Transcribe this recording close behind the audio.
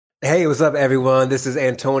Hey, what's up, everyone? This is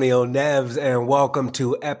Antonio Neves, and welcome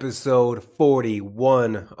to episode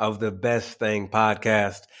 41 of the Best Thing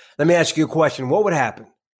podcast. Let me ask you a question. What would happen?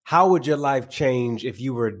 How would your life change if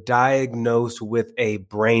you were diagnosed with a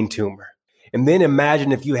brain tumor? And then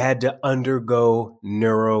imagine if you had to undergo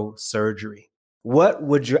neurosurgery. What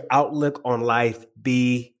would your outlook on life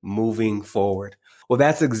be moving forward? Well,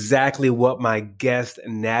 that's exactly what my guest,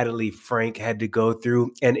 Natalie Franke, had to go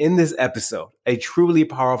through. And in this episode, a truly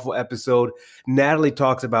powerful episode, Natalie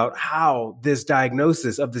talks about how this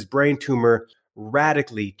diagnosis of this brain tumor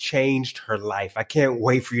radically changed her life. I can't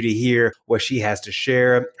wait for you to hear what she has to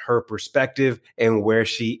share, her perspective, and where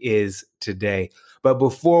she is today. But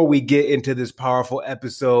before we get into this powerful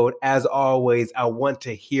episode, as always, I want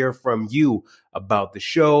to hear from you about the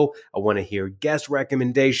show. I want to hear guest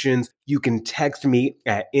recommendations. You can text me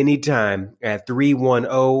at any time at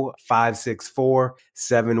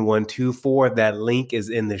 310-564-7124. That link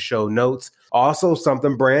is in the show notes. Also,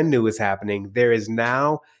 something brand new is happening. There is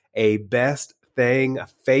now a Best Thing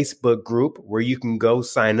Facebook group where you can go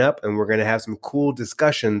sign up, and we're going to have some cool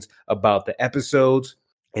discussions about the episodes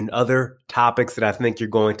and other topics that I think you're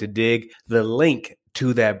going to dig. The link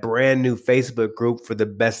to that brand new Facebook group for the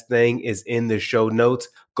Best Thing is in the show notes.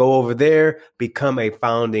 Go over there, become a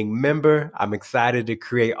founding member. I'm excited to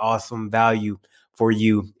create awesome value for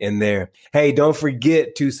you in there. Hey, don't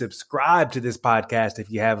forget to subscribe to this podcast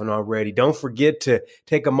if you haven't already. Don't forget to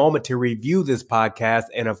take a moment to review this podcast.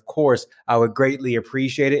 And of course, I would greatly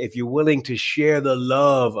appreciate it if you're willing to share the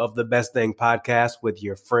love of the Best Thing podcast with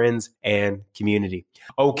your friends and community.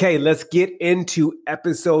 Okay, let's get into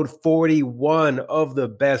episode 41 of the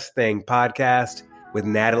Best Thing podcast with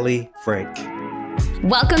Natalie Franke.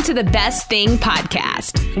 Welcome to the Best Thing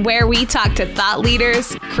podcast, where we talk to thought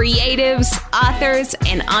leaders, creatives, authors,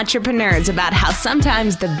 and entrepreneurs about how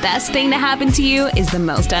sometimes the best thing to happen to you is the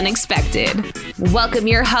most unexpected. Welcome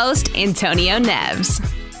your host, Antonio Neves.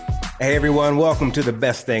 Hey everyone, welcome to the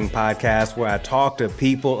Best Thing podcast, where I talk to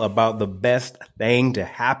people about the best thing to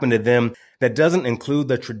happen to them that doesn't include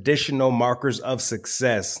the traditional markers of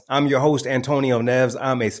success. I'm your host, Antonio Neves.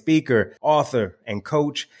 I'm a speaker, author, and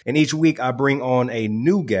coach. And each week I bring on a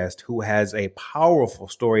new guest who has a powerful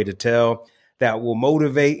story to tell that will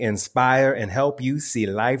motivate, inspire, and help you see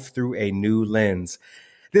life through a new lens.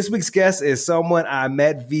 This week's guest is someone I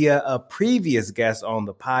met via a previous guest on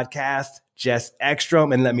the podcast, Jess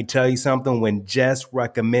Ekstrom. And let me tell you something, when Jess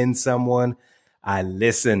recommends someone, I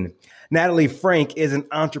listen. Natalie Franke is an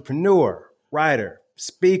entrepreneur, writer,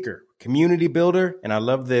 speaker, community builder, and I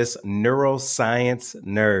love this, neuroscience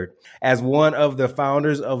nerd. As one of the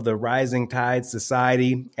founders of the Rising Tide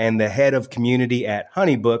Society and the head of community at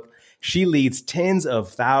Honeybook, she leads tens of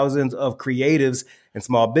thousands of creatives and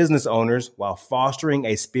small business owners while fostering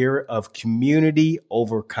a spirit of community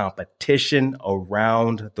over competition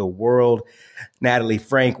around the world. Natalie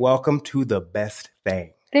Franke, welcome to the Best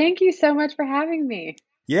Thing. Thank you so much for having me.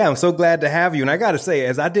 Yeah, I'm so glad to have you. And I got to say,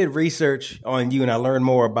 as I did research on you and I learned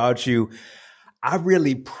more about you, I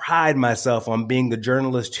really pride myself on being the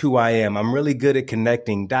journalist who I am. I'm really good at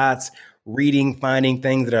connecting dots, reading, finding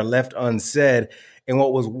things that are left unsaid. And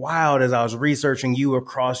what was wild as I was researching you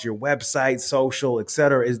across your website, social, et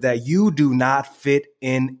cetera, is that you do not fit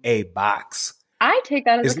in a box. I take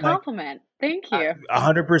that as a compliment. Thank you.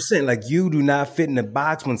 100%. Like, you do not fit in the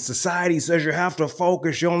box. When society says you have to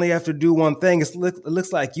focus, you only have to do one thing. It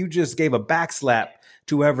looks like you just gave a backslap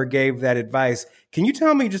to whoever gave that advice. Can you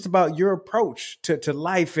tell me just about your approach to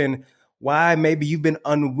life and why maybe you've been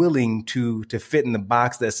unwilling to fit in the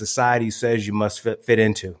box that society says you must fit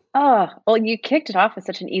into? Oh, well, you kicked it off with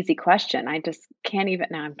such an easy question. I just can't even.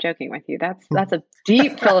 No, I'm joking with you. That's a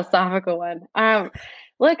deep philosophical one.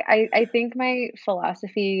 Look, I think my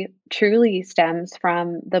philosophy truly stems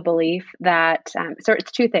from the belief that, so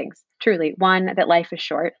it's two things, truly. One, that life is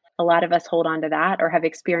short. A lot of us hold on to that or have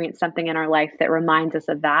experienced something in our life that reminds us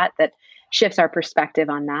of that shifts our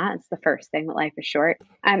perspective on that. It's the first thing, that life is short.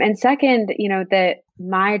 And second, that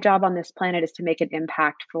my job on this planet is to make an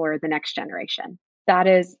impact for the next generation. That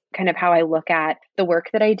is kind of how I look at the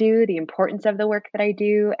work that I do, the importance of the work that I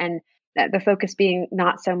do, and the focus being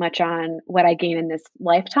not so much on what I gain in this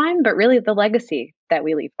lifetime, but really the legacy that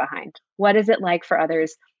we leave behind. What is it like for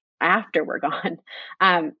others after we're gone?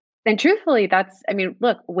 And truthfully,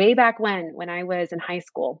 look, way back when I was in high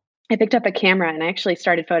school, I picked up a camera and I actually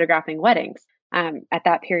started photographing weddings at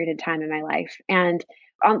that period in time in my life. And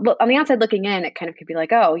on the outside looking in, it kind of could be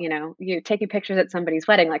like, oh, you're taking pictures at somebody's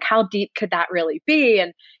wedding. Like, how deep could that really be?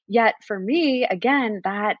 And yet for me, again,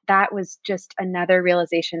 that was just another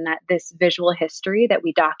realization that this visual history that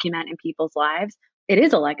we document in people's lives, it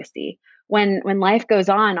is a legacy. when life goes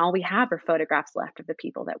on, all we have are photographs left of the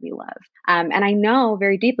people that we love. And I know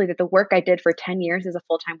very deeply that the work I did for 10 years as a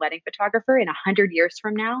full-time wedding photographer, in 100 years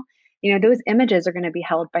from now, those images are going to be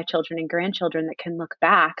held by children and grandchildren that can look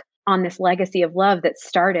back on this legacy of love that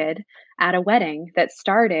started at a wedding, that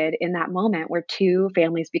started in that moment where two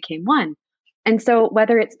families became one. And so,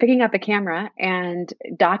 whether it's picking up a camera and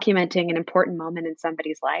documenting an important moment in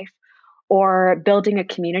somebody's life, or building a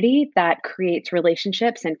community that creates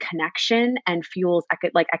relationships and connection and fuels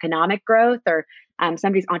like economic growth, or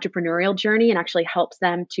somebody's entrepreneurial journey and actually helps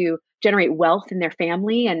them to generate wealth in their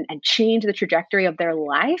family and change the trajectory of their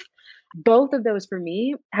life. Both of those for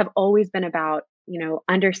me have always been about,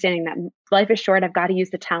 understanding that life is short. I've got to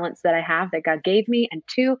use the talents that I have, that God gave me. And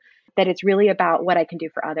two, that it's really about what I can do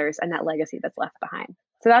for others and that legacy that's left behind.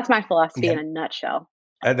 So that's my philosophy in a nutshell.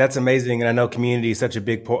 That's amazing. And I know community is such a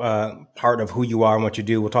big part of who you are and what you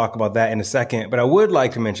do. We'll talk about that in a second. But I would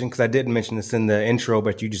like to mention, because I didn't mention this in the intro,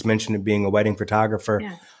 but you just mentioned it being a wedding photographer.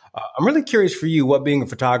 Yeah. I'm really curious for you what being a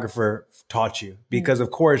photographer taught you, because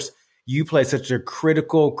of course, you play such a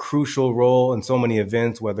critical, crucial role in so many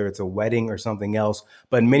events, whether it's a wedding or something else.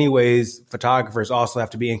 But in many ways, photographers also have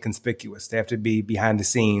to be inconspicuous. They have to be behind the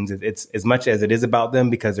scenes. It's as much as it is about them,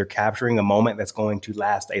 because they're capturing a moment that's going to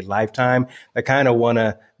last a lifetime. They kind of want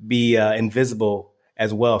to be invisible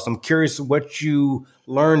as well. So I'm curious what you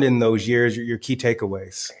learned in those years, your key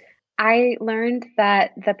takeaways. I learned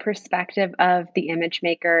that the perspective of the image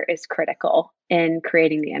maker is critical in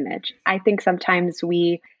creating the image. I think sometimes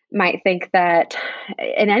we might think that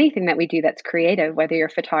in anything that we do that's creative, whether you're a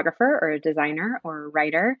photographer or a designer or a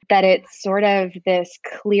writer, that it's sort of this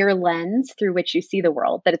clear lens through which you see the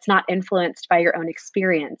world, that it's not influenced by your own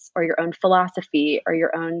experience or your own philosophy or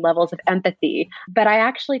your own levels of empathy. But I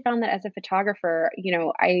actually found that as a photographer,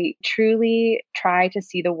 I truly try to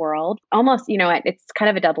see the world almost, it's kind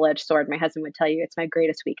of a double-edged sword. My husband would tell you it's my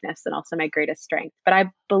greatest weakness and also my greatest strength. But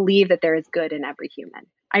I believe that there is good in every human.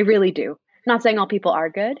 I really do. I'm not saying all people are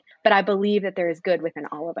good, but I believe that there is good within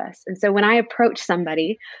all of us. And so when I approach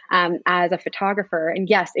somebody as a photographer, and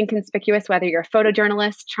yes, inconspicuous, whether you're a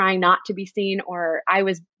photojournalist trying not to be seen, or I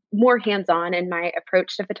was more hands-on in my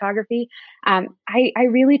approach to photography, I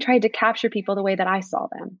really tried to capture people the way that I saw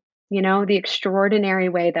them. The extraordinary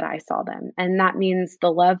way that I saw them. And that means the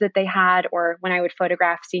love that they had, or when I would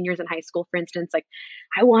photograph seniors in high school, for instance, like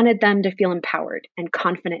I wanted them to feel empowered and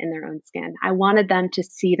confident in their own skin. I wanted them to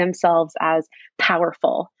see themselves as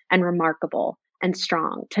powerful and remarkable and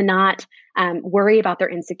strong, to not worry about their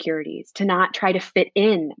insecurities, to not try to fit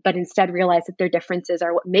in, but instead realize that their differences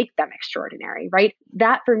are what make them extraordinary, right?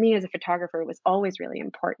 That for me as a photographer was always really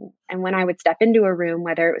important. And when I would step into a room,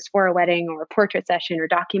 whether it was for a wedding or a portrait session or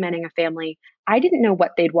documenting a family, I didn't know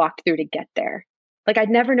what they'd walked through to get there. Like I'd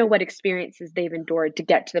never know what experiences they've endured to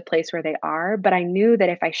get to the place where they are. But I knew that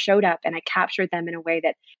if I showed up and I captured them in a way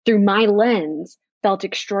that through my lens felt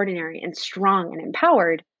extraordinary and strong and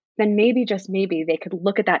empowered, then maybe, just maybe, they could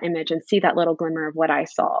look at that image and see that little glimmer of what I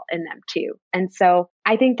saw in them too. And so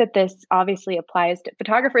I think that this obviously applies to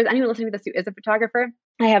photographers. Anyone listening to this who is a photographer,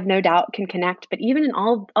 I have no doubt can connect. But even in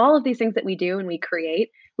all of these things that we do and we create,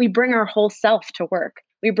 we bring our whole self to work.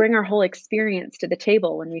 We bring our whole experience to the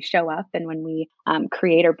table when we show up and when we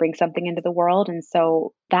create or bring something into the world. And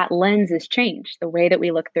so that lens is changed, the way that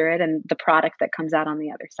we look through it and the product that comes out on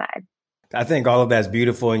the other side. I think all of that's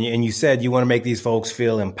beautiful. And you said you want to make these folks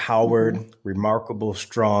feel empowered, remarkable,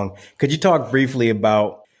 strong. Could you talk briefly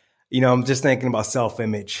about, I'm just thinking about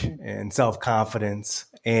self-image and self-confidence.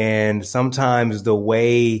 And sometimes the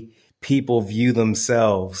way people view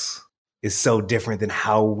themselves is so different than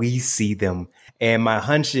how we see them. And my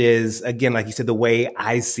hunch is, again, like you said, the way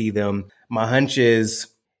I see them, my hunch is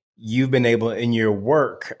you've been able in your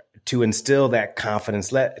work to instill that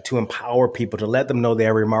confidence, to empower people, to let them know they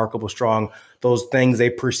are remarkable, strong. Those things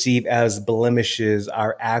they perceive as blemishes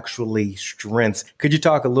are actually strengths. Could you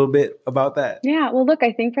talk a little bit about that? Yeah, well, look,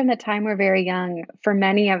 I think from the time we're very young, for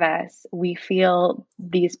many of us, we feel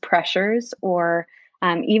these pressures or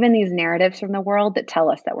even these narratives from the world that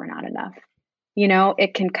tell us that we're not enough.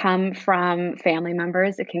 It can come from family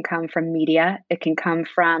members. It can come from media. It can come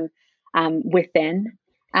from within.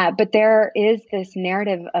 But there is this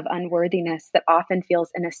narrative of unworthiness that often feels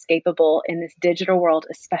inescapable in this digital world,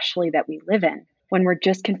 especially that we live in, when we're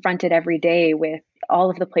just confronted every day with all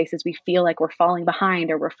of the places we feel like we're falling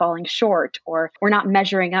behind or we're falling short or we're not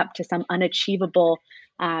measuring up to some unachievable,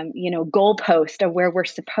 goalpost of where we're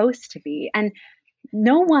supposed to be. And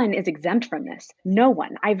no one is exempt from this. No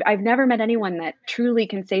one. I've never met anyone that truly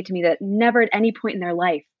can say to me that never at any point in their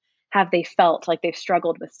life have they felt like they've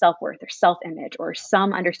struggled with self-worth or self-image or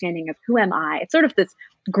some understanding of who am I? It's sort of this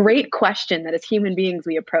great question that as human beings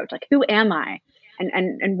we approach, like, who am I?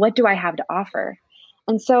 And what do I have to offer?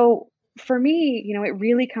 And so for me, it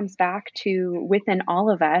really comes back to within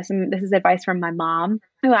all of us. And this is advice from my mom,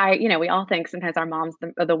 who we all think sometimes our mom's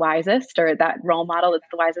the wisest or that role model that's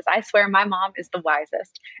the wisest. I swear my mom is the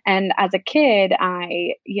wisest. And as a kid,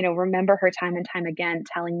 I, remember her time and time again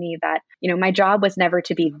telling me that, my job was never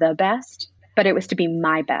to be the best, but it was to be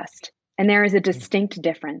my best. And there is a distinct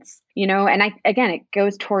difference, and again, it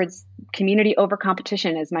goes towards community over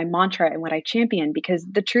competition as my mantra and what I champion, because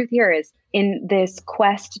the truth here is in this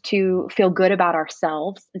quest to feel good about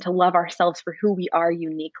ourselves and to love ourselves for who we are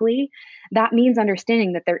uniquely, that means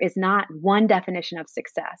understanding that there is not one definition of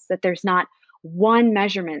success, that there's not one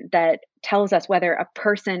measurement that tells us whether a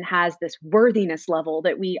person has this worthiness level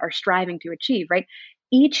that we are striving to achieve, right?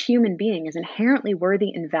 Each human being is inherently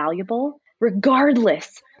worthy and valuable,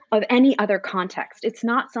 regardless of any other context. It's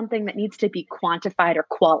not something that needs to be quantified or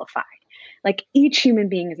qualified. Like, each human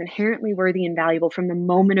being is inherently worthy and valuable from the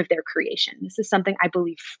moment of their creation. This is something I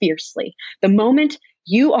believe fiercely. The moment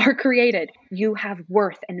you are created, you have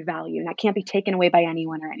worth and value, and that can't be taken away by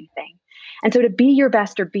anyone or anything. And so to be your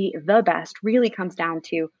best or be the best really comes down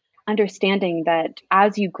to understanding that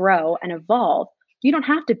as you grow and evolve, you don't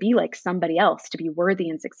have to be like somebody else to be worthy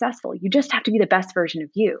and successful. You just have to be the best version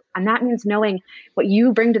of you. And that means knowing what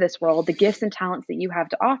you bring to this world, the gifts and talents that you have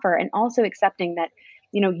to offer, and also accepting that,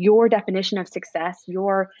 your definition of success,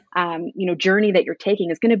 your, journey that you're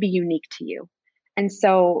taking is going to be unique to you. And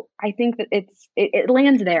so I think that it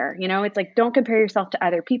lands there, it's like, don't compare yourself to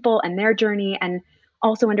other people and their journey. And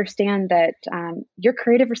also understand that you're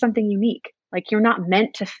created for something unique. Like, you're not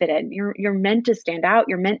meant to fit in. You're meant to stand out.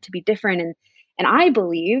 You're meant to be different. And I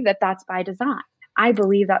believe that that's by design. I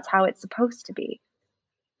believe that's how it's supposed to be.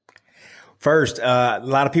 First, a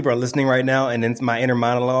lot of people are listening right now, and then my inner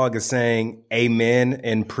monologue is saying amen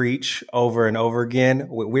and preach over and over again.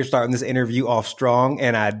 We're starting this interview off strong,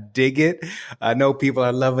 and I dig it. I know people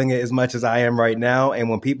are loving it as much as I am right now. And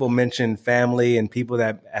when people mention family and people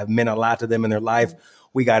that have meant a lot to them in their life,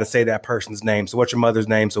 we got to say that person's name. So what's your mother's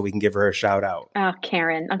name so we can give her a shout out? Oh,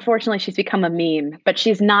 Karen. Unfortunately, she's become a meme, but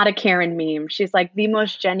she's not a Karen meme. She's like the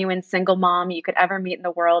most genuine single mom you could ever meet in the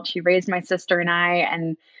world. She raised my sister and I,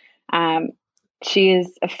 and she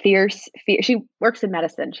is a fierce, she works in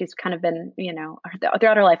medicine. She's kind of been,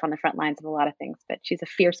 throughout her life on the front lines of a lot of things, but she's a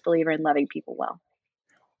fierce believer in loving people well.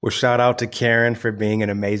 Well, shout out to Karen for being an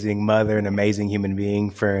amazing mother, an amazing human being,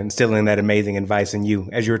 for instilling that amazing advice in you.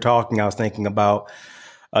 As you were talking, I was thinking about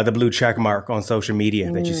the blue check mark on social media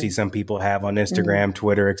that you see some people have on Instagram,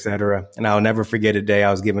 Twitter, etc. And I'll never forget a day I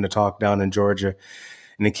was giving a talk down in Georgia,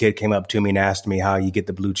 and the kid came up to me and asked me how you get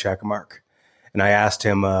the blue check mark. And I asked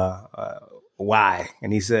him why,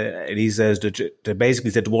 and he says to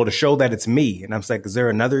basically said, well, to show that it's me. And I was like, is there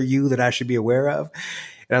another you that I should be aware of?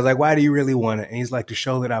 And I was like, why do you really want it? And he's like, to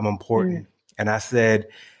show that I'm important. And I said,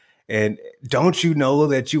 and don't you know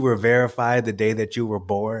that you were verified the day that you were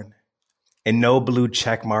born? And no blue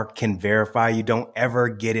check mark can verify you. Don't ever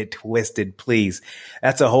get it twisted, please.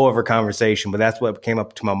 That's a whole other conversation, but that's what came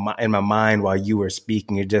up to in my mind while you were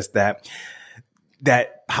speaking. It's just that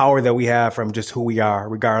power that we have from just who we are,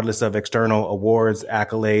 regardless of external awards,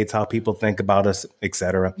 accolades, how people think about us,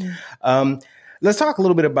 etc. Let's talk a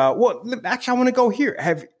little bit about, actually, I want to go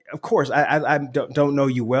here. Of course, I don't know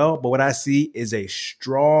you well, but what I see is a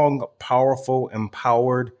strong, powerful,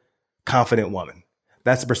 empowered, confident woman.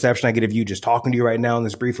 That's the perception I get of you just talking to you right now in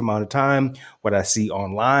this brief amount of time, what I see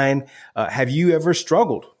online. Have you ever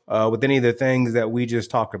struggled with any of the things that we just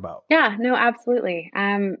talked about? Yeah, no, absolutely.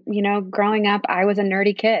 Growing up, I was a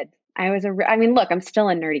nerdy kid. Look, I'm still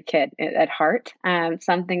a nerdy kid at heart.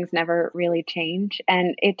 Some things never really change.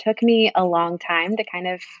 And it took me a long time to kind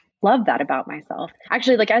of love that about myself.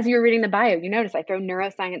 Actually, like, as you were reading the bio, you notice I throw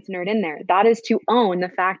neuroscience nerd in there. That is to own the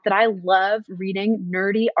fact that I love reading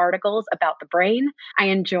nerdy articles about the brain. I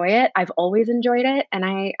enjoy it. I've always enjoyed it. And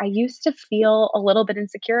I used to feel a little bit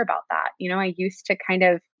insecure about that. I used to kind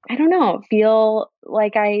of, I don't know, feel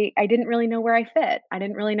like I didn't really know where I fit. I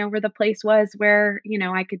didn't really know where the place was where,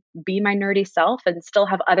 I could be my nerdy self and still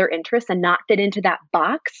have other interests and not fit into that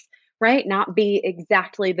box, right? Not be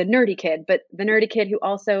exactly the nerdy kid, but the nerdy kid who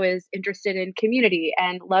also is interested in community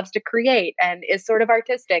and loves to create and is sort of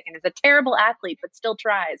artistic and is a terrible athlete, but still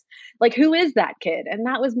tries. Like, who is that kid? And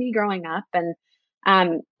that was me growing up. And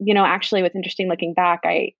actually, what's interesting looking back,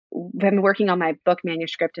 I've been working on my book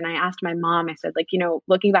manuscript, and I asked my mom, I said,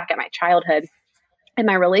 looking back at my childhood and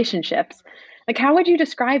my relationships, like, how would you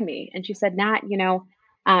describe me? And she said, Nat,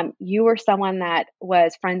 You were someone that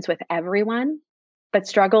was friends with everyone, but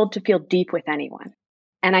struggled to feel deep with anyone.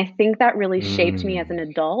 And I think that really shaped me as an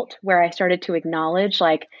Mm. adult, where I started to acknowledge,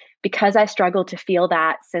 like, because I struggled to feel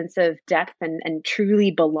that sense of depth and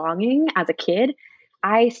truly belonging as a kid,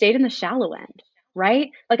 I stayed in the shallow end,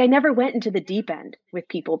 right? Like, I never went into the deep end with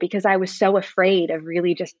people because I was so afraid of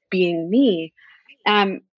really just being me.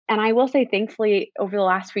 And I will say, thankfully, over the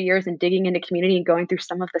last few years and digging into community and going through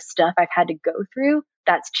some of the stuff I've had to go through,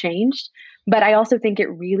 that's changed. But I also think it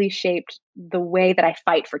really shaped the way that I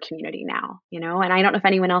fight for community now, and I don't know if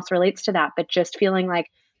anyone else relates to that, but just feeling like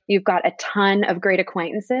you've got a ton of great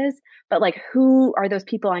acquaintances, but like, who are those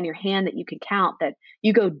people on your hand that you can count that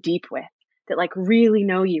you go deep with? That like really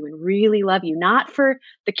know you and really love you, not for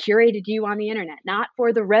the curated you on the internet, not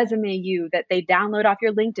for the resume you that they download off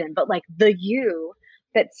your LinkedIn, but like the you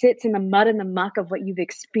that sits in the mud and the muck of what you've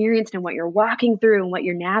experienced and what you're walking through and what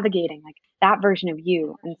you're navigating, like that version of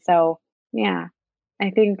you. And so, yeah, I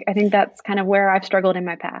think that's kind of where I've struggled in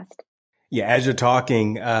my past. Yeah, as you're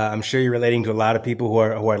talking, I'm sure you're relating to a lot of people who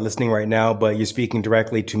are listening right now, but you're speaking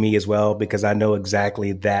directly to me as well, because I know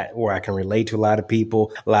exactly that, where I can relate to a lot of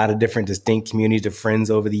people, a lot of different distinct communities of friends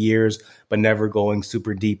over the years, but never going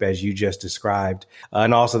super deep as you just described.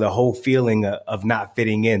 And also the whole feeling of not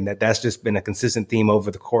fitting in, that's just been a consistent theme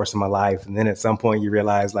over the course of my life. And then at some point you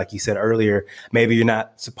realize, like you said earlier, maybe you're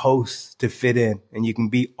not supposed to fit in, and you can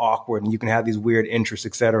be awkward and you can have these weird interests,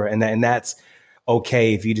 et cetera. And that's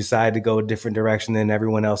okay if you decide to go a different direction than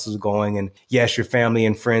everyone else is going. And yes, your family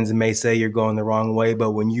and friends may say you're going the wrong way,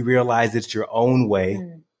 but when you realize it's your own way,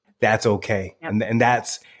 Mm, that's okay. yep. And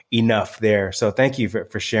that's enough there. So thank you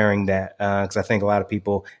for sharing that. Cause I think a lot of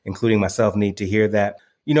people, including myself, need to hear that,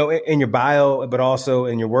 in your bio, but also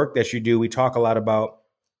in your work that you do, we talk a lot about,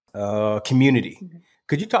 community. Mhm.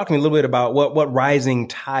 Could you talk to me a little bit about what Rising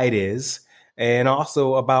Tide is, and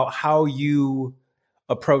also about how you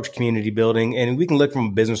approach community building? And we can look from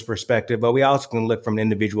a business perspective, but we also can look from an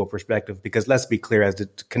individual perspective, because let's be clear, as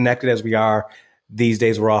connected as we are these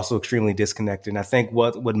days, we're also extremely disconnected. And I think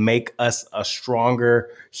what would make us a stronger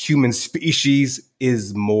human species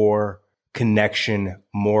is more connection,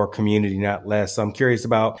 more community, not less. So I'm curious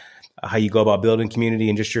about how you go about building community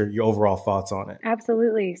and just your overall thoughts on it.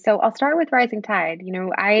 Absolutely. So I'll start with Rising Tide.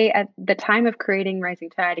 I, at the time of creating Rising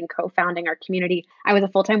Tide and co-founding our community, I was a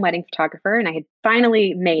full-time wedding photographer, and I had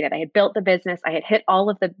finally made it. I had built the business. I had hit all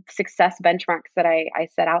of the success benchmarks that I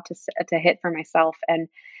set out to hit for myself. And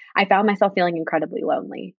I found myself feeling incredibly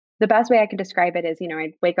lonely. The best way I can describe it is,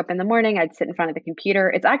 I'd wake up in the morning, I'd sit in front of the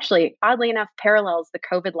computer. It's actually, oddly enough, parallels the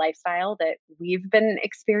COVID lifestyle that we've been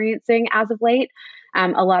experiencing as of late.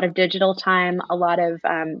 A lot of digital time, a lot of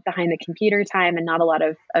behind the computer time, and not a lot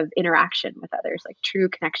of interaction with others, like true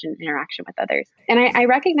connection, interaction with others. And I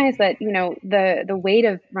recognize that, the weight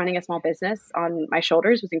of running a small business on my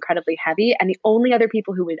shoulders was incredibly heavy. And the only other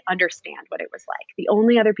people who would understand what it was like, the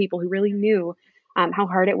only other people who really knew how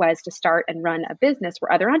hard it was to start and run a business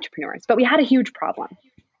were other entrepreneurs. But we had a huge problem.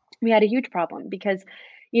 We had a huge problem because,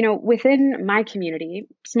 within my community,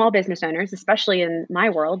 small business owners, especially in my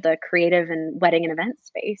world, the creative and wedding and event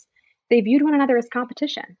space, they viewed one another as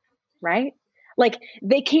competition, right? Like,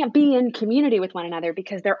 they can't be in community with one another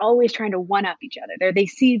because they're always trying to one up each other. They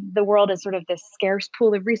see the world as sort of this scarce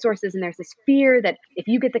pool of resources. And there's this fear that if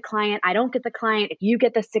you get the client, I don't get the client. If you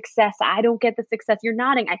get the success, I don't get the success. You're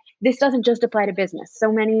nodding. This doesn't just apply to business. So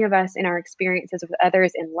many of us in our experiences with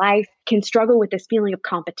others in life can struggle with this feeling of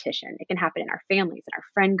competition. It can happen in our families, in our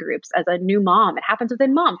friend groups. As a new mom, it happens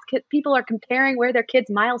within moms. People are comparing where their kids'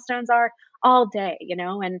 milestones are all day,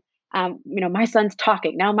 and my son's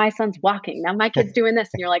talking. Now my son's walking. Now my kid's doing this.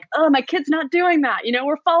 And you're like, oh, my kid's not doing that.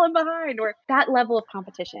 We're falling behind, or that level of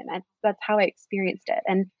competition. And that's how I experienced it.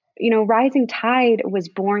 And, Rising Tide was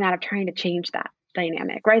born out of trying to change that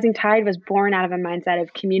dynamic. Rising Tide was born out of a mindset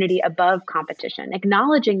of community above competition,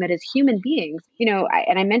 acknowledging that as human beings,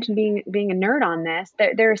 and I mentioned being a nerd on this,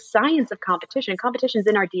 there's science of competition. Competition's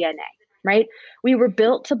in our DNA, right? We were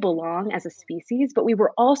built to belong as a species, but we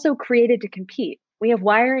were also created to compete. We have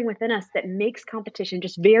wiring within us that makes competition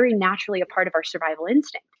just very naturally a part of our survival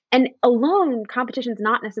instinct. And alone, competition is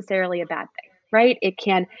not necessarily a bad thing, right? It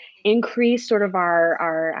can increase sort of our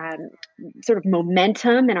sort of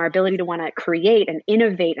momentum and our ability to want to create and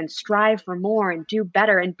innovate and strive for more and do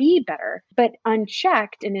better and be better. But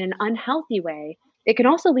unchecked and in an unhealthy way, it can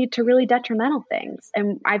also lead to really detrimental things.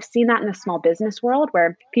 And I've seen that in the small business world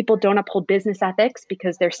where people don't uphold business ethics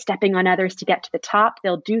because they're stepping on others to get to the top.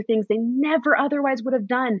 They'll do things they never otherwise would have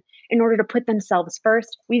done in order to put themselves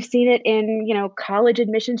first. We've seen it in, college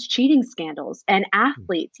admissions cheating scandals and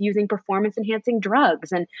athletes using performance enhancing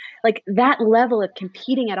drugs and like that level of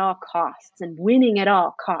competing at all costs and winning at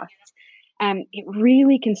all costs. It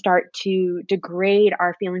really can start to degrade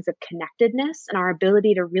our feelings of connectedness and our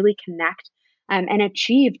ability to really connect and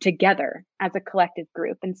achieve together as a collective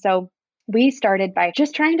group. And so we started by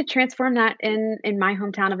just trying to transform that in my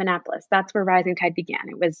hometown of Annapolis. That's where Rising Tide began.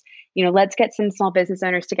 It was, let's get some small business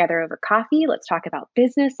owners together over coffee. Let's talk about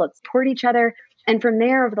business. Let's support each other. And from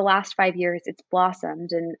there, over the last 5 years, it's blossomed.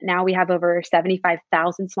 And now we have over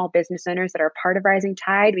 75,000 small business owners that are part of Rising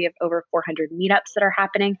Tide. We have over 400 meetups that are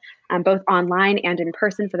happening, both online and in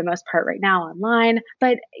person, for the most part right now online.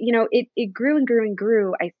 But, it grew and grew and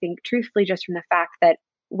grew, I think, truthfully, just from the fact that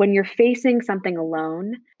when you're facing something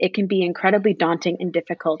alone, it can be incredibly daunting and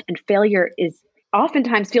difficult. And failure is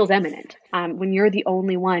oftentimes feels imminent when you're the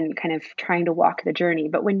only one kind of trying to walk the journey.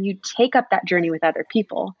 But when you take up that journey with other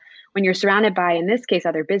people, when you're surrounded by, in this case,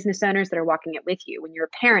 other business owners that are walking it with you, when you're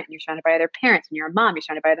a parent, you're surrounded by other parents, when you're a mom, you're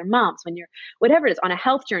surrounded by other moms, when you're whatever it is, on a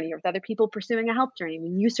health journey or with other people pursuing a health journey,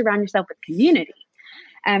 when you surround yourself with community,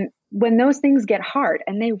 when those things get hard,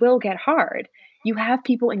 and they will get hard, you have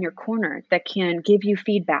people in your corner that can give you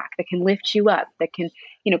feedback, that can lift you up, that can,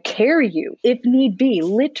 carry you if need be,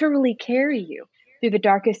 literally carry you through the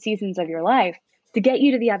darkest seasons of your life to get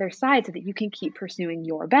you to the other side so that you can keep pursuing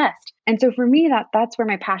your best. And so for me, that's where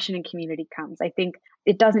my passion and community comes. I think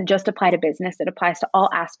it doesn't just apply to business, it applies to all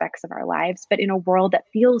aspects of our lives, but in a world that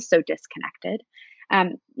feels so disconnected,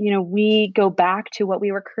 we go back to what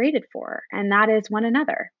we were created for, and that is one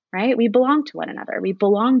another, right? We belong to one another. We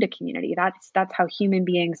belong to community. That's how human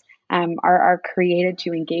beings are created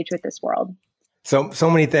to engage with this world. So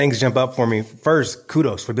many things jump up for me. First,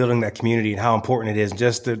 kudos for building that community and how important it is.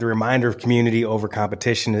 Just the reminder of community over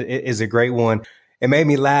competition is a great one. It made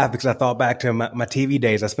me laugh because I thought back to my TV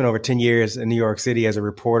days. I spent over 10 years in New York City as a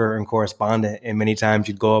reporter and correspondent. And many times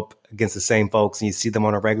you'd go up against the same folks and you see them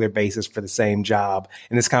on a regular basis for the same job.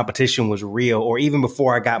 And this competition was real. Or even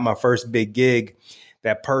before I got my first big gig,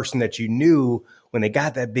 that person that you knew, when they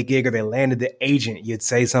got that big gig or they landed the agent, you'd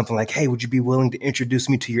say something like, "Hey, would you be willing to introduce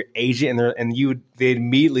me to your agent?" And they'd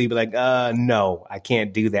immediately be like, "No, I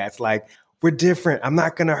can't do that." It's like, we're different. I'm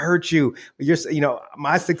not going to hurt you.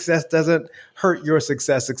 My success doesn't hurt your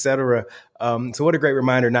success, et cetera. So what a great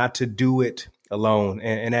reminder not to do it alone.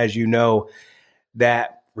 And as you know,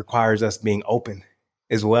 that requires us being open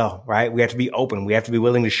as well, right? We have to be open. We have to be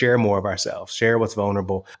willing to share more of ourselves, share what's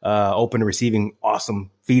vulnerable, open to receiving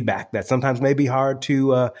awesome feedback that sometimes may be hard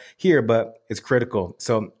to hear, but it's critical.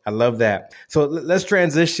 So I love that. So let's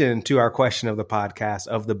transition to our question of the podcast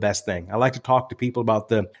of the best thing. I like to talk to people about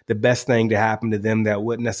the best thing to happen to them that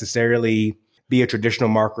wouldn't necessarily be a traditional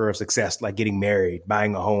marker of success, like getting married,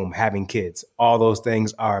 buying a home, having kids. All those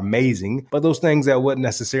things are amazing, but those things that wouldn't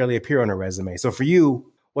necessarily appear on a resume. So for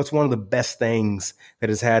you, what's one of the best things that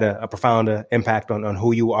has had a profound impact on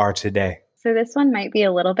who you are today? So this one might be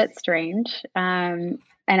a little bit strange. And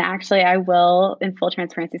actually, I will, in full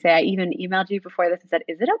transparency, say I even emailed you before this and said,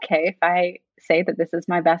 is it okay if I say that this is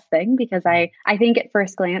my best thing? Because I think at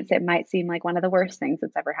first glance, it might seem like one of the worst things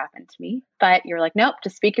that's ever happened to me. But you're like, nope,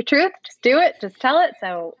 just speak your truth. Just do it. Just tell it.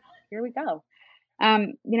 So here we go.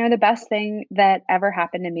 The best thing that ever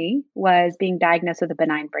happened to me was being diagnosed with a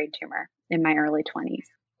benign brain tumor in my early 20s.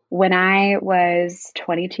 When I was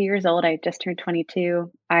 22 years old, I just turned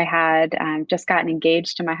 22. I had just gotten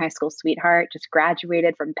engaged to my high school sweetheart, just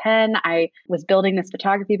graduated from Penn. I was building this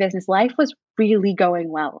photography business. Life was really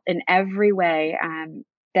going well in every way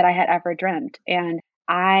that I had ever dreamt. And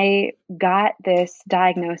I got this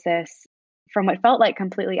diagnosis from what felt like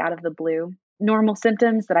completely out of the blue. Normal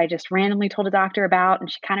symptoms that I just randomly told a doctor about.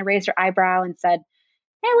 And she kind of raised her eyebrow and said,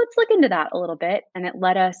 "Hey, let's look into that a little bit." And it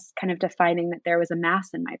led us kind of to finding that there was a mass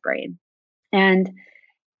in my brain. And,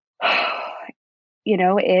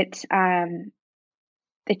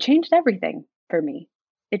 it changed everything for me.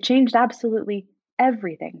 It changed absolutely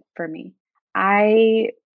everything for me.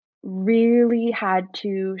 I really had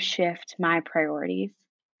to shift my priorities.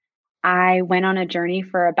 I went on a journey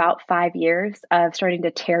for about 5 years of starting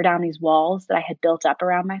to tear down these walls that I had built up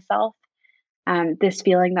around myself. This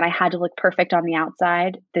feeling that I had to look perfect on the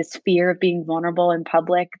outside, this fear of being vulnerable in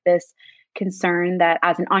public, this concern that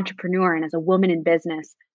as an entrepreneur and as a woman in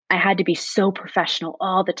business, I had to be so professional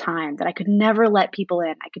all the time that I could never let people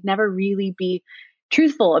in. I could never really be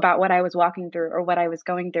truthful about what I was walking through or what I was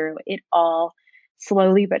going through. It all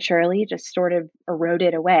slowly but surely just sort of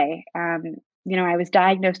eroded away. I was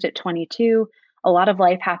diagnosed at 22. A lot of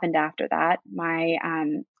life happened after that. My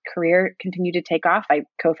career continued to take off. I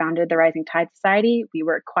co-founded the Rising Tide Society. We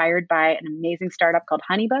were acquired by an amazing startup called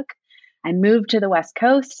Honeybook. I moved to the West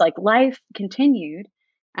Coast. Like life continued,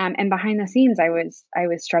 and behind the scenes, I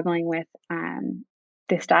was struggling with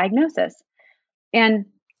this diagnosis. And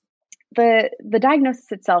the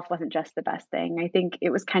diagnosis itself wasn't just the best thing. I think it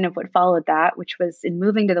was kind of what followed that, which was in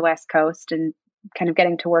moving to the West Coast and kind of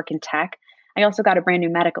getting to work in tech. I also got a brand new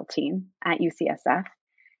medical team at UCSF.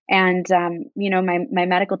 And my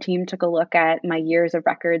medical team took a look at my years of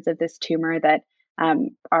records of this tumor that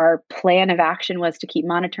our plan of action was to keep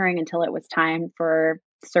monitoring until it was time for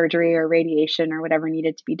surgery or radiation or whatever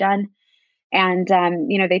needed to be done. And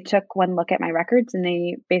they took one look at my records and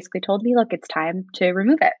they basically told me, look, it's time to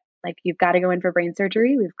remove it. Like, you've got to go in for brain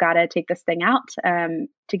surgery. We've got to take this thing out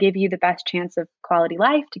to give you the best chance of quality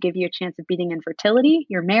life, to give you a chance of beating infertility.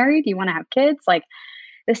 You're married, you want to have kids. Like,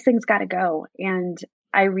 this thing's got to go. And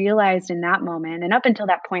I realized in that moment, and up until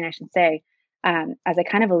that point, I should say, as I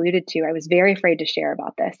kind of alluded to, I was very afraid to share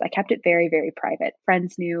about this. I kept it very, very private.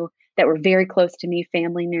 Friends knew that were very close to me,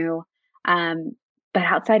 family knew. But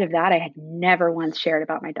outside of that, I had never once shared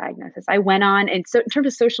about my diagnosis. I went on, and so in terms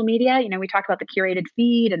of social media, we talk about the curated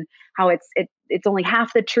feed and how it's only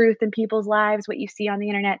half the truth in people's lives, what you see on the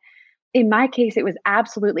internet. In my case, it was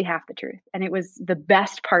absolutely half the truth, and it was the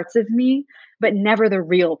best parts of me, but never the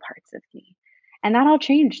real parts of me. And that all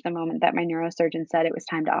changed the moment that my neurosurgeon said it was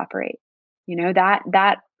time to operate.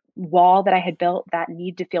 That wall that I had built, that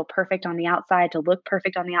need to feel perfect on the outside, to look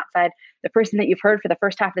perfect on the outside. The person that you've heard for the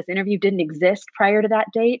first half of this interview didn't exist prior to that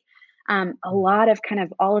date. A lot of kind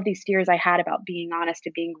of all of these fears I had about being honest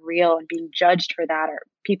and being real and being judged for that, or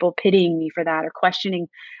people pitying me for that, or questioning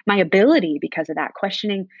my ability because of that,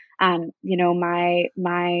 questioning, my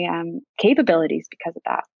capabilities because of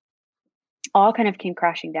that, all kind of came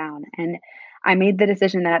crashing down. And I made the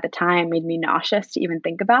decision that at the time made me nauseous to even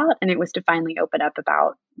think about. And it was to finally open up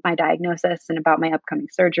about my diagnosis and about my upcoming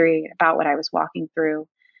surgery, about what I was walking through.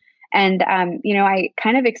 And, I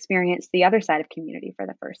kind of experienced the other side of community for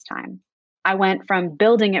the first time. I went from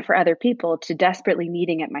building it for other people to desperately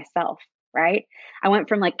needing it myself, right? I went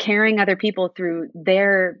from like carrying other people through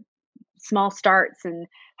their small starts and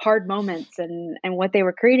hard moments and what they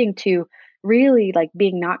were creating to really like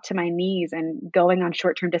being knocked to my knees and going on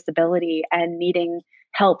short-term disability and needing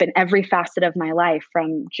help in every facet of my life,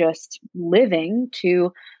 from just living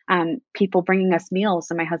to people bringing us meals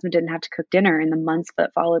so my husband didn't have to cook dinner in the months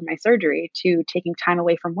that followed my surgery, to taking time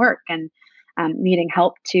away from work and needing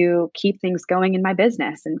help to keep things going in my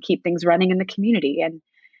business and keep things running in the community.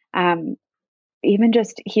 And even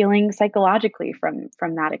just healing psychologically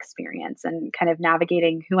from that experience and kind of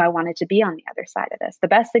navigating who I wanted to be on the other side of this. The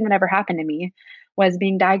best thing that ever happened to me was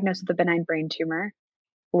being diagnosed with a benign brain tumor,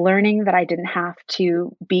 learning that I didn't have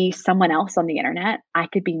to be someone else on the internet. I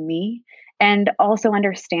could be me. And also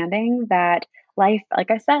understanding that life, like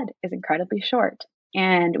I said, is incredibly short.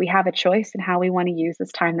 And we have a choice in how we want to use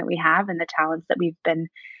this time that we have and the talents that we've been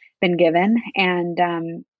given.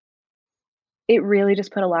 And it really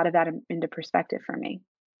just put a lot of that into perspective for me.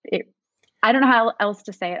 I don't know how else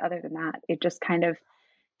to say it other than that. It just kind of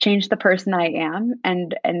changed the person that I am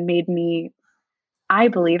and made me, I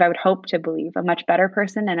would hope to believe, a much better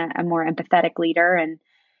person and a more empathetic leader.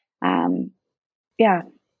 And yeah.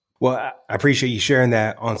 Well, I appreciate you sharing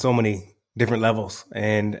that on so many different levels.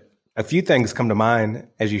 And a few things come to mind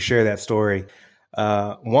as you share that story.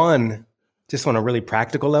 One, just on a really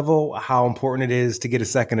practical level, how important it is to get a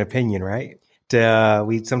second opinion, right?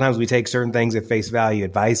 Sometimes we take certain things at face value,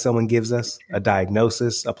 advice someone gives us, a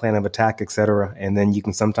diagnosis, a plan of attack, et cetera. And then you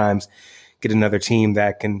can sometimes get another team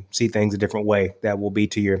that can see things a different way that will be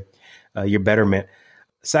to your betterment.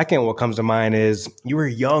 Second, what comes to mind is you were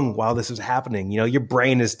young while this was happening. Your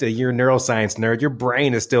brain is still, you're a neuroscience nerd. Your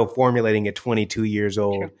brain is still formulating at 22 years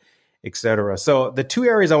old, sure, et cetera. So the two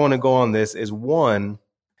areas I want to go on this is, one,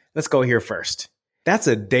 let's go here first. That's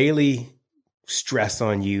a daily stress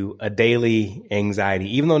on you, a daily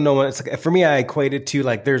anxiety, even though for me, I equate it to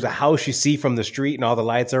like there's a house you see from the street and all the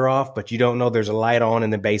lights are off, but you don't know there's a light on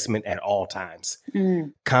in the basement at all times.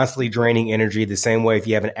 Constantly draining energy, the same way if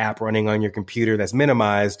you have an app running on your computer that's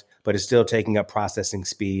minimized, but it's still taking up processing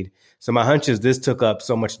speed. So my hunch is this took up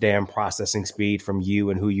so much damn processing speed from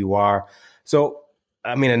you and who you are. So,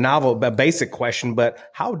 a basic question, but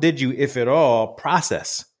how did you, if at all,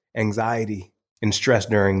 process anxiety and stress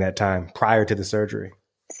during that time prior to the surgery?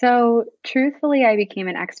 So truthfully, I became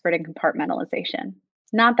an expert in compartmentalization.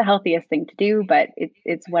 Not the healthiest thing to do, but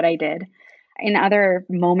it's what I did. in other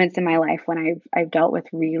moments in my life when I've dealt with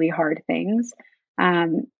really hard things,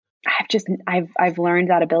 um, I've learned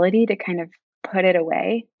that ability to kind of put it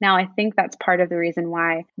away. Now, I think that's part of the reason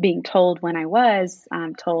why being told when I was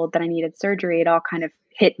told that I needed surgery, it all kind of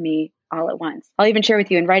hit me all at once. I'll even share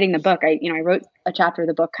with you in writing the book. I wrote a chapter of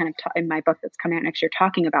the book kind of in my book that's coming out next year,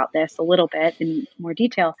 talking about this a little bit in more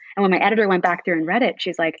detail. And when my editor went back through and read it,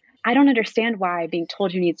 she's like, I don't understand why being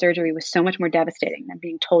told you need surgery was so much more devastating than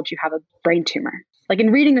being told you have a brain tumor. Like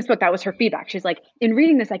in reading this book, that was her feedback. She's like, in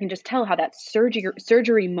reading this, I can just tell how that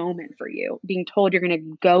surgery moment for you, being told you're going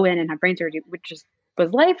to go in and have brain surgery, which just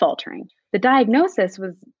was life altering. The diagnosis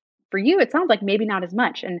was, for you, it sounds like maybe not as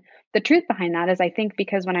much. And the truth behind that is, I think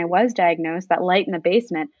because when I was diagnosed, that light in the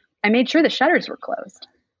basement, I made sure the shutters were closed.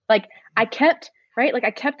 Like I kept, right? Like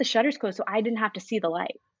I kept the shutters closed so I didn't have to see the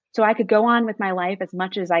light. So I could go on with my life as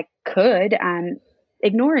much as I could,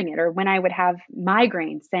 ignoring it. Or when I would have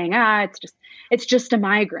migraines, saying, it's just a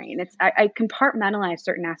migraine. I compartmentalized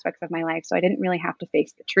certain aspects of my life, so I didn't really have to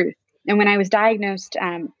face the truth. And when I was diagnosed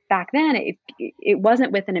back then, it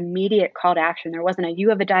wasn't with an immediate call to action. There wasn't you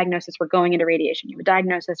have a diagnosis, we're going into radiation. You have a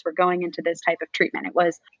diagnosis, we're going into this type of treatment. It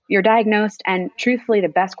was, you're diagnosed, and truthfully, the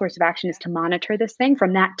best course of action is to monitor this thing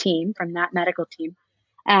from that team, from that medical team,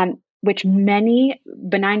 which many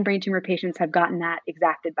benign brain tumor patients have gotten that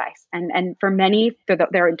exact advice. And for many, for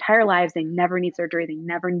their entire lives, they never need surgery. They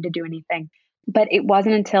never need to do anything. But it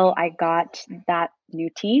wasn't until I got that new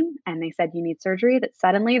team and they said, you need surgery, that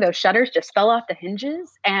suddenly those shutters just fell off the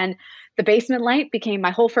hinges and the basement light became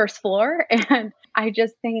my whole first floor. And I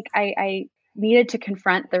just think I needed to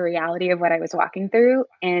confront the reality of what I was walking through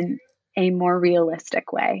in a more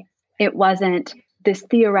realistic way. It wasn't this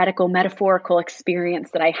theoretical, metaphorical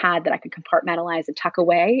experience that I had that I could compartmentalize and tuck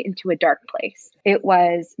away into a dark place. It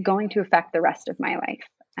was going to affect the rest of my life.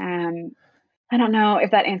 I don't know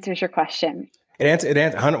if that answers your question. It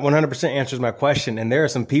 100% answers my question. And there are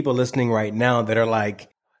some people listening right now that are like,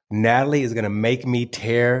 Natalie is going to make me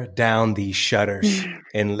tear down these shutters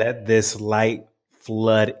and let this light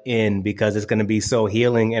flood in because it's going to be so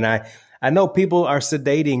healing. And I know people are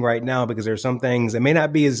sedating right now because there are some things that may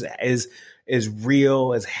not be as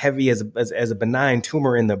real, as heavy as a benign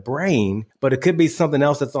tumor in the brain, but it could be something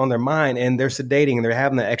else that's on their mind, and they're sedating and they're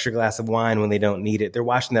having that extra glass of wine when they don't need it. They're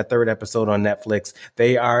watching that third episode on Netflix.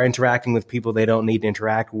 They are interacting with people they don't need to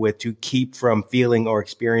interact with to keep from feeling or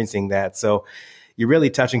experiencing that. So you're really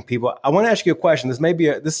touching people. I want to ask you a question.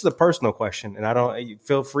 This is a personal question, and you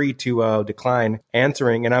feel free to decline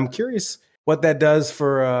answering. And I'm curious what that does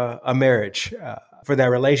for a marriage, for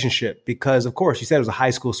that relationship, because of course you said it was a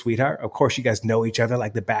high school sweetheart. Of course you guys know each other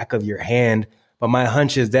like the back of your hand. But my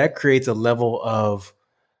hunch is that creates a level of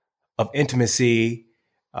intimacy,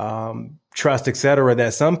 trust, et cetera,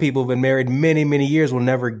 that some people who've been married many, many years will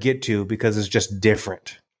never get to because it's just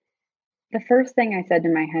different. The first thing I said to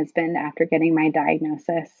my husband after getting my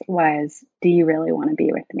diagnosis was, do you really want to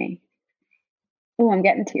be with me? Oh, I'm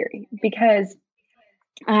getting teary because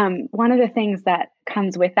one of the things that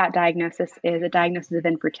comes with that diagnosis is a diagnosis of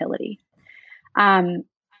infertility.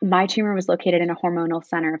 My tumor was located in a hormonal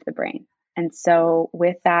center of the brain. And so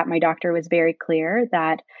with that, my doctor was very clear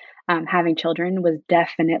that having children was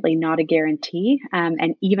definitely not a guarantee.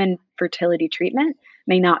 And even fertility treatment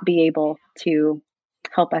may not be able to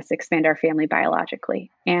help us expand our family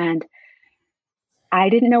biologically. And I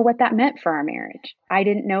didn't know what that meant for our marriage. I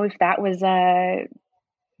didn't know if that was a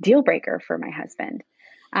deal breaker for my husband.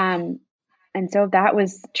 And so that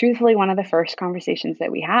was truthfully one of the first conversations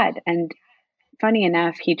that we had. And funny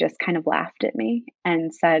enough, he just kind of laughed at me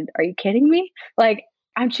and said, are you kidding me? Like,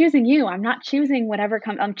 I'm choosing you. I'm not choosing whatever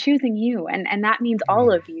comes. I'm choosing you. And that means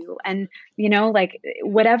all of you. And, like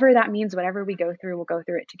whatever that means, whatever we go through, we'll go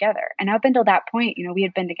through it together. And up until that point, we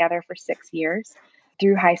had been together for 6 years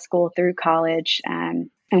through high school, through college. And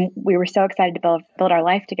we were so excited to build our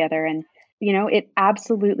life together. And it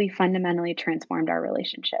absolutely fundamentally transformed our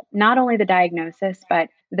relationship. Not only the diagnosis, but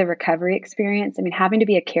the recovery experience. I mean, having to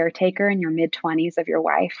be a caretaker in your mid-20s of your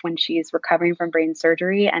wife when she's recovering from brain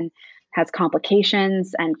surgery and has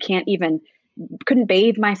complications and couldn't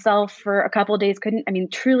bathe myself for a couple of days,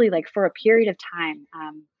 truly like for a period of time,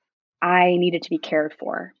 I needed to be cared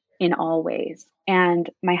for in all ways. And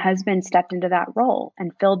my husband stepped into that role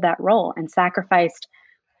and filled that role and sacrificed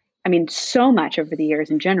so much over the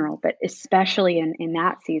years in general, but especially in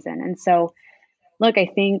that season. And so, look, I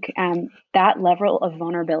think that level of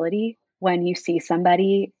vulnerability, when you see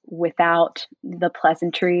somebody without the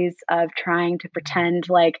pleasantries of trying to pretend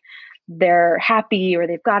like they're happy or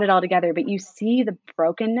they've got it all together, but you see the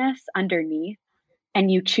brokenness underneath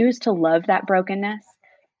and you choose to love that brokenness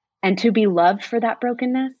and to be loved for that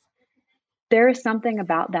brokenness, there is something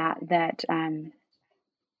about that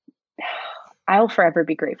I'll forever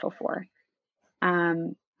be grateful for.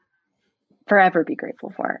 Um, Forever be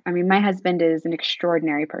grateful for. I mean, my husband is an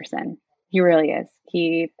extraordinary person. He really is.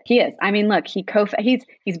 He is. I mean, look,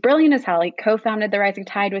 he's brilliant as hell. He co-founded the Rising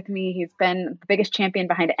Tide with me. He's been the biggest champion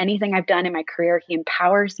behind anything I've done in my career. He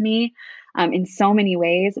empowers me in so many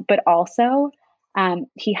ways, but also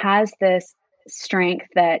he has this strength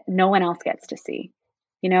that no one else gets to see.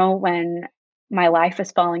 You know, when my life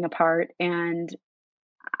is falling apart and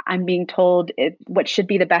I'm being told what should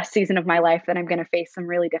be the best season of my life, that I'm going to face some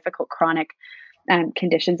really difficult chronic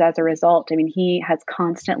conditions as a result. I mean, he has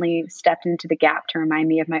constantly stepped into the gap to remind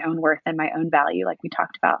me of my own worth and my own value, like we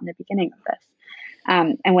talked about in the beginning of this.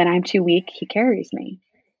 And when I'm too weak, he carries me,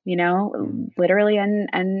 you know, literally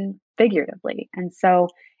and figuratively. And so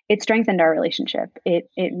it strengthened our relationship. It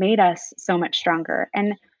made us so much stronger.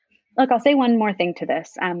 And look, I'll say one more thing to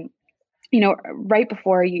this. You know, right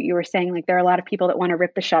before you were saying, like, there are a lot of people that want to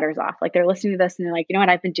rip the shutters off. Like, they're listening to this and they're like, you know what,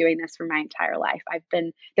 I've been doing this for my entire life.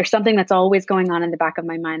 There's something that's always going on in the back of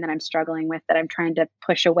my mind that I'm struggling with, that I'm trying to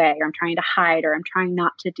push away, or I'm trying to hide, or I'm trying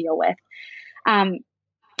not to deal with. I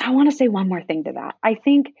want to say one more thing to that. I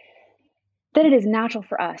think that it is natural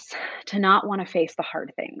for us to not want to face the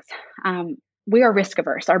hard things. We are risk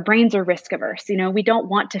averse. Our brains are risk averse. You know, we don't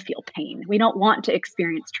want to feel pain. We don't want to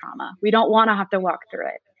experience trauma. We don't want to have to walk through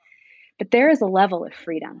it. But there is a level of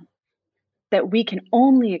freedom that we can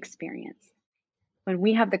only experience when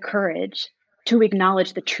we have the courage to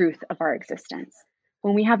acknowledge the truth of our existence,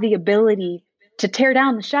 when we have the ability to tear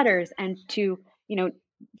down the shutters and to, you know,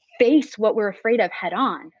 face what we're afraid of head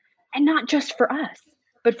on, and not just for us,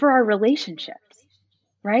 but for our relationships,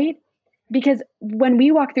 right? Because when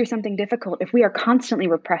we walk through something difficult, if we are constantly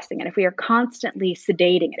repressing it, if we are constantly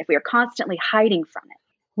sedating it, if we are constantly hiding from it,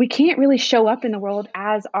 we can't really show up in the world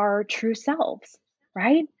as our true selves,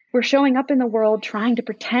 right? We're showing up in the world trying to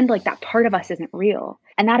pretend like that part of us isn't real.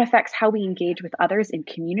 And that affects how we engage with others in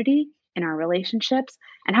community, in our relationships,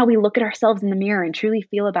 and how we look at ourselves in the mirror and truly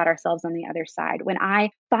feel about ourselves on the other side. When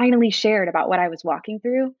I finally shared about what I was walking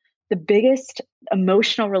through, the biggest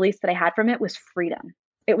emotional release that I had from it was freedom.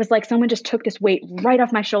 It was like someone just took this weight right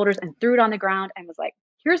off my shoulders and threw it on the ground and was like,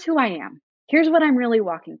 here's who I am. Here's what I'm really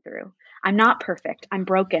walking through. I'm not perfect. I'm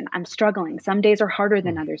broken. I'm struggling. Some days are harder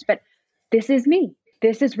than others, but this is me.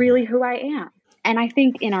 This is really who I am. And I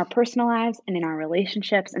think in our personal lives and in our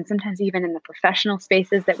relationships, and sometimes even in the professional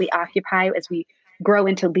spaces that we occupy as we grow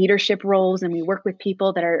into leadership roles and we work with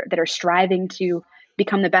people that are striving to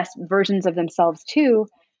become the best versions of themselves too,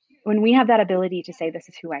 when we have that ability to say, this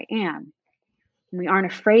is who I am, and we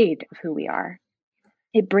aren't afraid of who we are,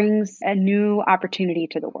 it brings a new opportunity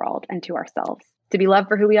to the world and to ourselves to be loved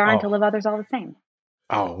for who we are and to love others all the same.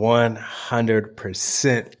 Oh,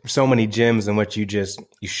 100%. So many gems in what you just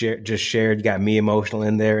shared. You got me emotional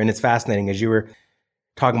in there. And it's fascinating as you were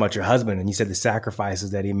talking about your husband and you said the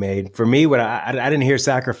sacrifices that he made. For me, when I didn't hear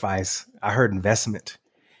sacrifice, I heard investment.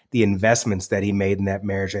 The investments that he made in that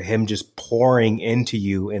marriage, of him just pouring into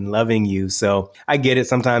you and loving you. So I get it.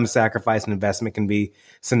 Sometimes sacrifice and investment can be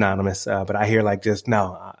synonymous, but I hear like just,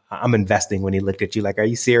 no, I'm investing when he looked at you like, are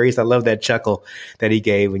you serious? I love that chuckle that he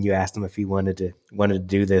gave when you asked him if he wanted to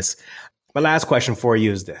do this. My last question for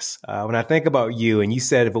you is this. When I think about you, and you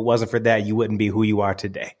said if it wasn't for that, you wouldn't be who you are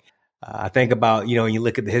today. I think about, you know, you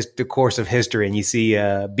look at the course of history and you see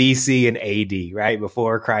BC and AD, right?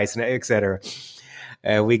 Before Christ, and et cetera.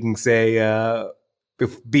 We can say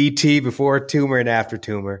BT, before tumor and after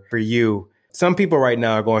tumor. For you, some people right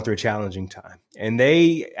now are going through a challenging time, and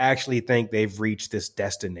they actually think they've reached this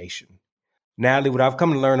destination. Natalie, what I've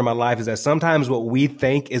come to learn in my life is that sometimes what we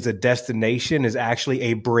think is a destination is actually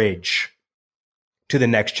a bridge to the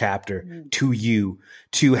next chapter, to you,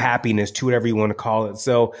 to happiness, to whatever you want to call it.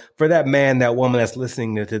 So for that man, that woman that's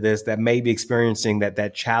listening to this, that may be experiencing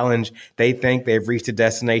that challenge, they think they've reached a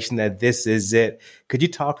destination, that this is it. Could you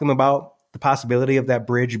talk to them about the possibility of that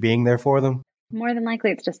bridge being there for them? More than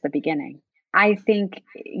likely, it's just the beginning. I think,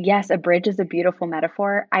 yes, a bridge is a beautiful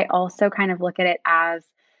metaphor. I also kind of look at it as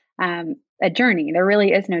a journey. There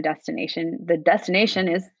really is no destination. The destination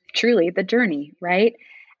is truly the journey, right?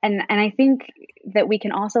 And I think that we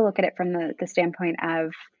can also look at it from the standpoint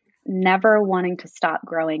of never wanting to stop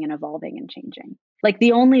growing and evolving and changing. Like,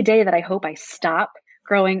 the only day that I hope I stop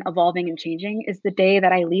growing, evolving, and changing is the day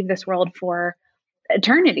that I leave this world for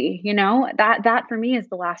eternity. You know, that for me is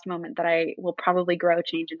the last moment that I will probably grow,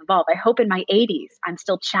 change, and evolve. I hope in my 80s I'm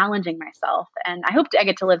still challenging myself, and I hope I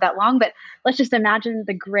get to live that long. But let's just imagine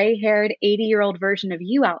the gray-haired 80-year-old version of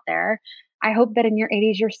you out there. I hope that in your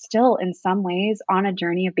 80s you're still in some ways on a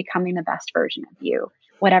journey of becoming the best version of you.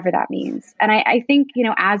 whatever that means. And I think,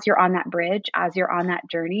 as you're on that bridge, as you're on that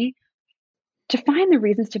journey, to find the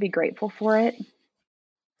reasons to be grateful for it.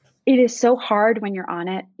 It is so hard when you're on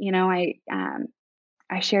it.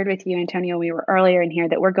 I shared with you, Antonio, we were earlier in here,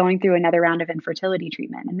 that we're going through another round of infertility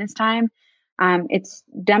treatment. And this time, it's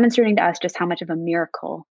demonstrating to us just how much of a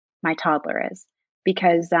miracle my toddler is,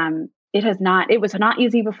 because it was not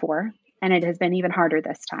easy before, and it has been even harder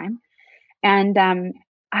this time. And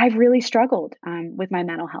I've really struggled with my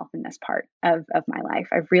mental health in this part of my life.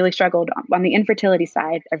 I've really struggled on the infertility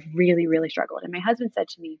side. I've really, really struggled. And my husband said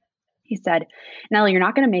to me, he said, Natalie, you're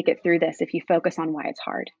not going to make it through this if you focus on why it's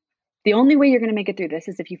hard. The only way you're going to make it through this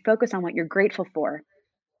is if you focus on what you're grateful for,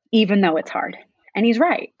 even though it's hard. And he's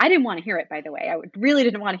right. I didn't want to hear it, by the way. I really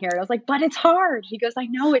didn't want to hear it. I was like, but it's hard. He goes, I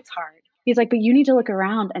know it's hard. He's like, but you need to look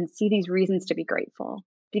around and see these reasons to be grateful,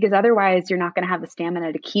 because otherwise you're not going to have the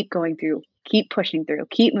stamina to keep going through, keep pushing through,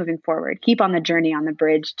 keep moving forward, keep on the journey, on the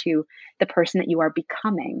bridge to the person that you are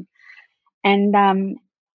becoming. And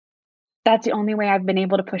that's the only way I've been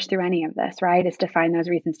able to push through any of this, right? Is to find those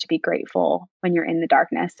reasons to be grateful when you're in the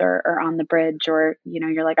darkness or on the bridge, or,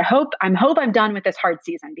 you're like, I hope I'm done with this hard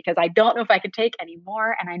season, because I don't know if I can take any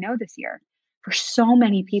more. And I know this year, for so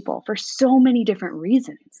many people, for so many different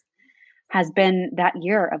reasons, has been that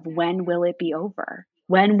year of when will it be over?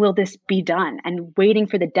 When will this be done? And waiting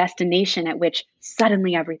for the destination at which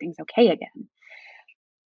suddenly everything's okay again.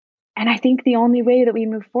 And I think the only way that we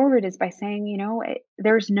move forward is by saying,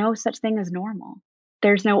 there's no such thing as normal.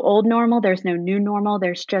 There's no old normal. There's no new normal.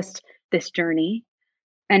 There's just this journey.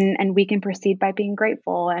 And we can proceed by being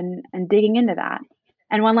grateful and digging into that.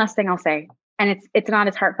 And one last thing I'll say, and it's not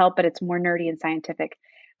as heartfelt, but it's more nerdy and scientific.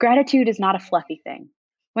 Gratitude is not a fluffy thing.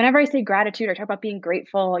 Whenever I say gratitude or talk about being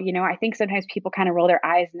grateful, I think sometimes people kind of roll their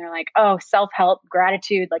eyes and they're like, oh, self-help,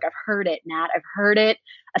 gratitude. Like, I've heard it, Nat. I've heard it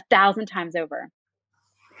 1,000 times over.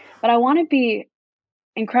 But I want to be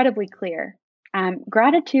incredibly clear.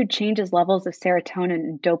 Gratitude changes levels of serotonin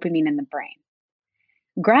and dopamine in the brain.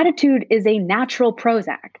 Gratitude is a natural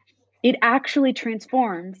Prozac. It actually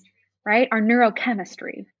transforms, right, our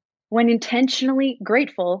neurochemistry. When intentionally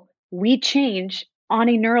grateful, we change on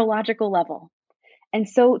a neurological level. And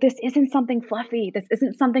so this isn't something fluffy. This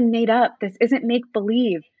isn't something made up. This isn't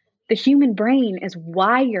make-believe. The human brain is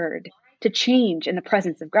wired to change in the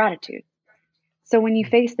presence of gratitude. So when you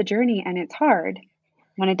face the journey and it's hard,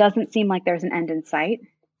 when it doesn't seem like there's an end in sight,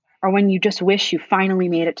 or when you just wish you finally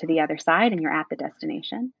made it to the other side and you're at the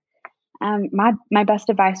destination, my best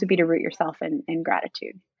advice would be to root yourself in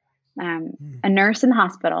gratitude. A nurse in the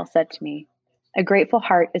hospital said to me, a grateful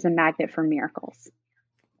heart is a magnet for miracles.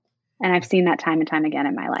 And I've seen that time and time again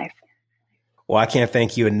in my life. Well, I can't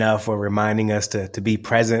thank you enough for reminding us to be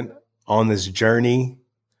present on this journey,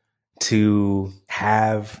 to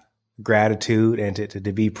have gratitude and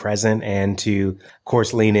to be present, and to, of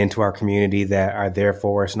course, lean into our community that are there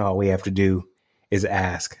for us. And all we have to do is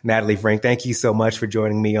ask. Natalie, Frank, thank you so much for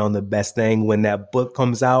joining me on The Best Thing. When that book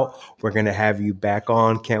comes out, we're going to have you back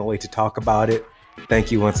on. Can't wait to talk about it.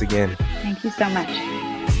 Thank you once again. Thank you so much.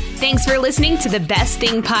 Thanks for listening to The Best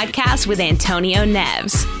Thing podcast with Antonio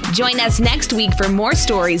Neves. Join us next week for more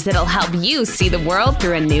stories that'll help you see the world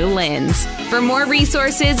through a new lens. For more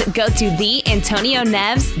resources, go to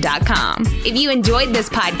theantonioneves.com. If you enjoyed this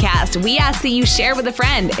podcast, we ask that you share with a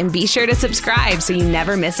friend and be sure to subscribe so you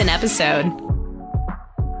never miss an episode.